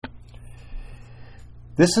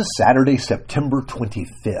This is Saturday, September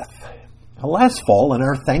 25th. Last fall, in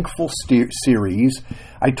our Thankful series,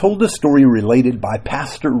 I told a story related by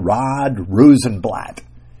Pastor Rod Rosenblatt.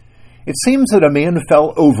 It seems that a man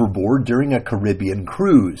fell overboard during a Caribbean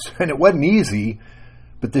cruise, and it wasn't easy,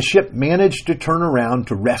 but the ship managed to turn around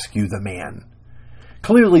to rescue the man.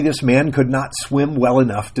 Clearly, this man could not swim well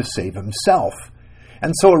enough to save himself,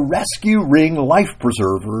 and so a rescue ring life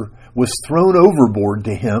preserver was thrown overboard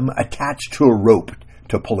to him, attached to a rope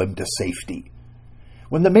to pull him to safety.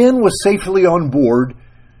 When the man was safely on board,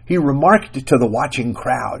 he remarked to the watching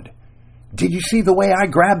crowd, "Did you see the way I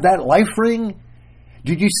grabbed that life ring?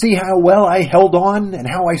 Did you see how well I held on and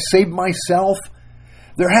how I saved myself?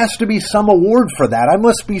 There has to be some award for that. I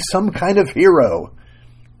must be some kind of hero."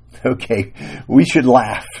 Okay, we should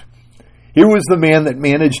laugh. Here was the man that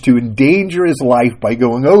managed to endanger his life by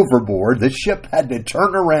going overboard. The ship had to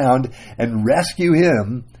turn around and rescue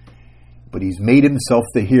him, but he's made himself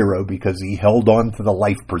the hero because he held on to the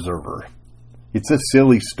life preserver. It's a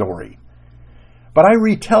silly story. But I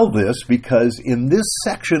retell this because in this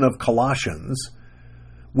section of Colossians,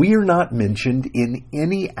 we are not mentioned in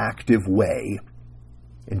any active way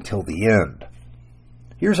until the end.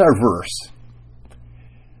 Here's our verse.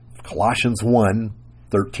 Colossians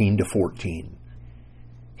 1:13-14.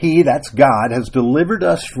 He, that's God, has delivered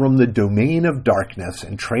us from the domain of darkness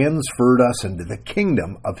and transferred us into the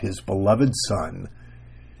kingdom of his beloved Son,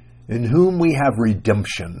 in whom we have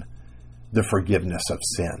redemption, the forgiveness of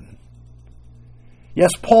sin.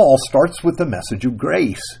 Yes, Paul starts with the message of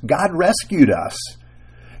grace. God rescued us.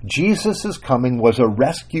 Jesus' coming was a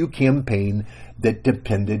rescue campaign that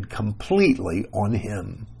depended completely on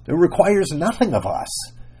him. It requires nothing of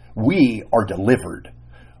us. We are delivered.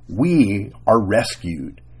 We are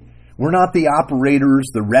rescued. We're not the operators,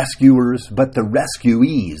 the rescuers, but the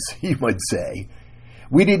rescuees, you would say.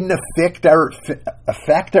 We didn't affect our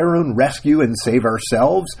own rescue and save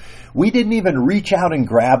ourselves. We didn't even reach out and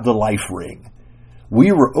grab the life ring.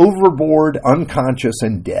 We were overboard, unconscious,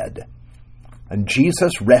 and dead. And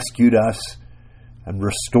Jesus rescued us and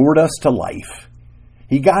restored us to life.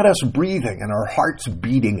 He got us breathing and our hearts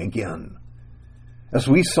beating again. As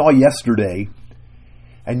we saw yesterday,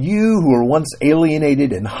 and you who were once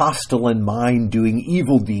alienated and hostile in mind, doing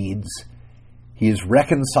evil deeds, he is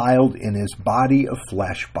reconciled in his body of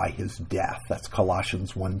flesh by his death. That's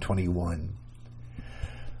Colossians 1:21.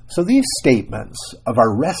 So these statements of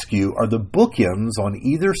our rescue are the bookends on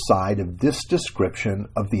either side of this description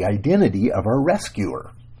of the identity of our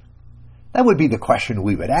rescuer. That would be the question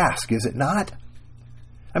we would ask, is it not?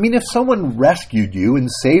 I mean, if someone rescued you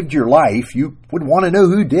and saved your life, you would want to know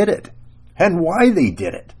who did it and why they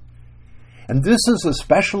did it. And this is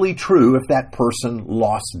especially true if that person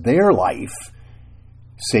lost their life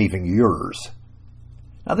saving yours.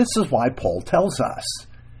 Now, this is why Paul tells us,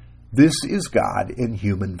 this is God in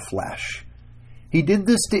human flesh. He did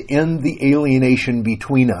this to end the alienation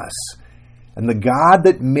between us. And the God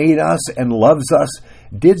that made us and loves us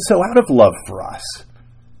did so out of love for us.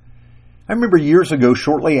 I remember years ago,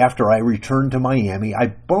 shortly after I returned to Miami,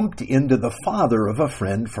 I bumped into the father of a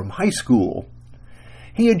friend from high school.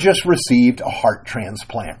 He had just received a heart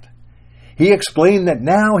transplant. He explained that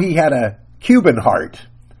now he had a Cuban heart.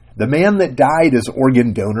 The man that died as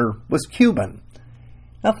organ donor was Cuban.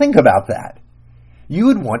 Now think about that. You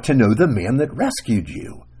would want to know the man that rescued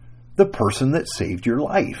you, the person that saved your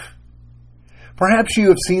life. Perhaps you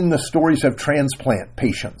have seen the stories of transplant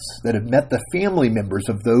patients that have met the family members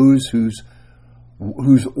of those whose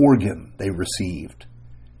organ they received.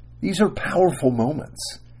 These are powerful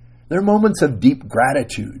moments. They're moments of deep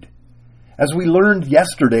gratitude. As we learned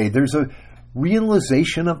yesterday, there's a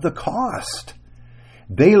realization of the cost.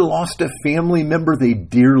 They lost a family member they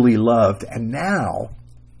dearly loved, and now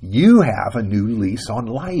you have a new lease on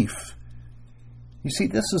life. You see,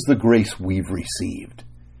 this is the grace we've received.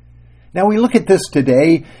 Now, we look at this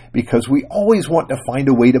today because we always want to find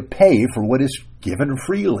a way to pay for what is given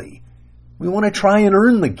freely. We want to try and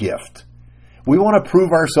earn the gift. We want to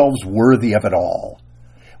prove ourselves worthy of it all.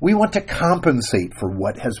 We want to compensate for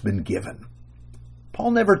what has been given.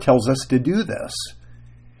 Paul never tells us to do this.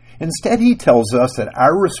 Instead, he tells us that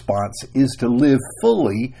our response is to live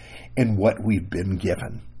fully in what we've been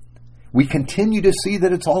given. We continue to see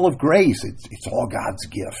that it's all of grace. It's all God's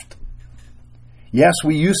gift. Yes,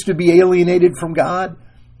 we used to be alienated from God.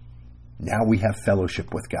 Now we have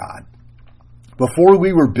fellowship with God. Before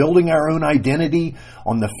we were building our own identity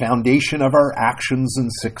on the foundation of our actions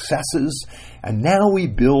and successes, and now we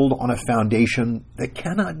build on a foundation that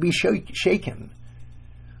cannot be shaken.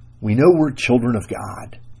 We know we're children of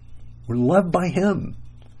God. We're loved by him.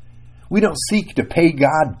 We don't seek to pay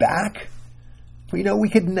God back. We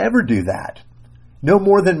could never do that. No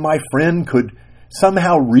more than my friend could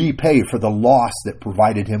somehow repay for the loss that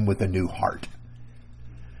provided him with a new heart.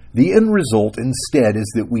 The end result instead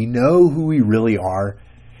is that we know who we really are,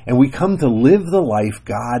 and we come to live the life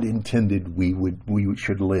God intended we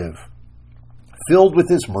should live, filled with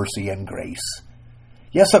His mercy and grace.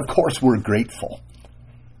 Yes, of course, we're grateful.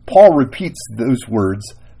 Paul repeats those words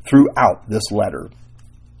throughout this letter.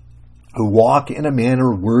 Who walk in a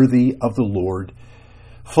manner worthy of the Lord,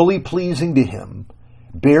 fully pleasing to Him,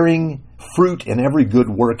 bearing fruit in every good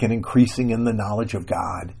work and increasing in the knowledge of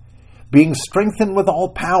God, being strengthened with all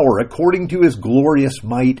power according to His glorious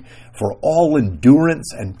might, for all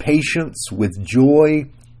endurance and patience with joy,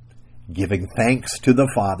 giving thanks to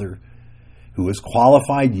the Father, who has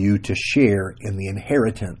qualified you to share in the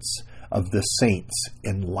inheritance of the saints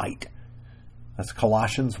in light. That's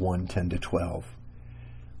Colossians 1:10-12.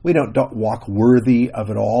 We don't walk worthy of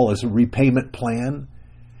it all as a repayment plan,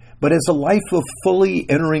 but as a life of fully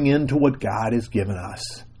entering into what God has given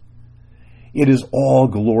us. It is all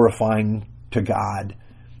glorifying to God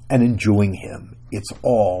and enjoying Him. It's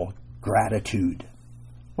all gratitude.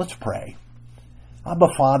 Let's pray. Abba,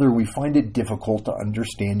 Father, we find it difficult to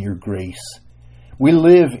understand your grace. We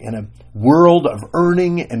live in a world of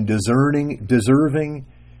earning and deserving,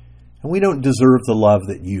 and we don't deserve the love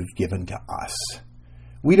that you've given to us.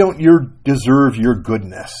 We don't deserve your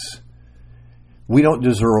goodness. We don't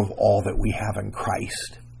deserve all that we have in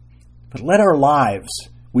Christ. But let our lives,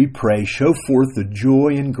 we pray, show forth the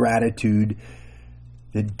joy and gratitude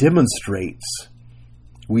that demonstrates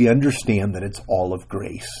we understand that it's all of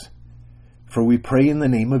grace. For we pray in the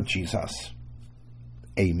name of Jesus.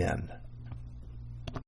 Amen.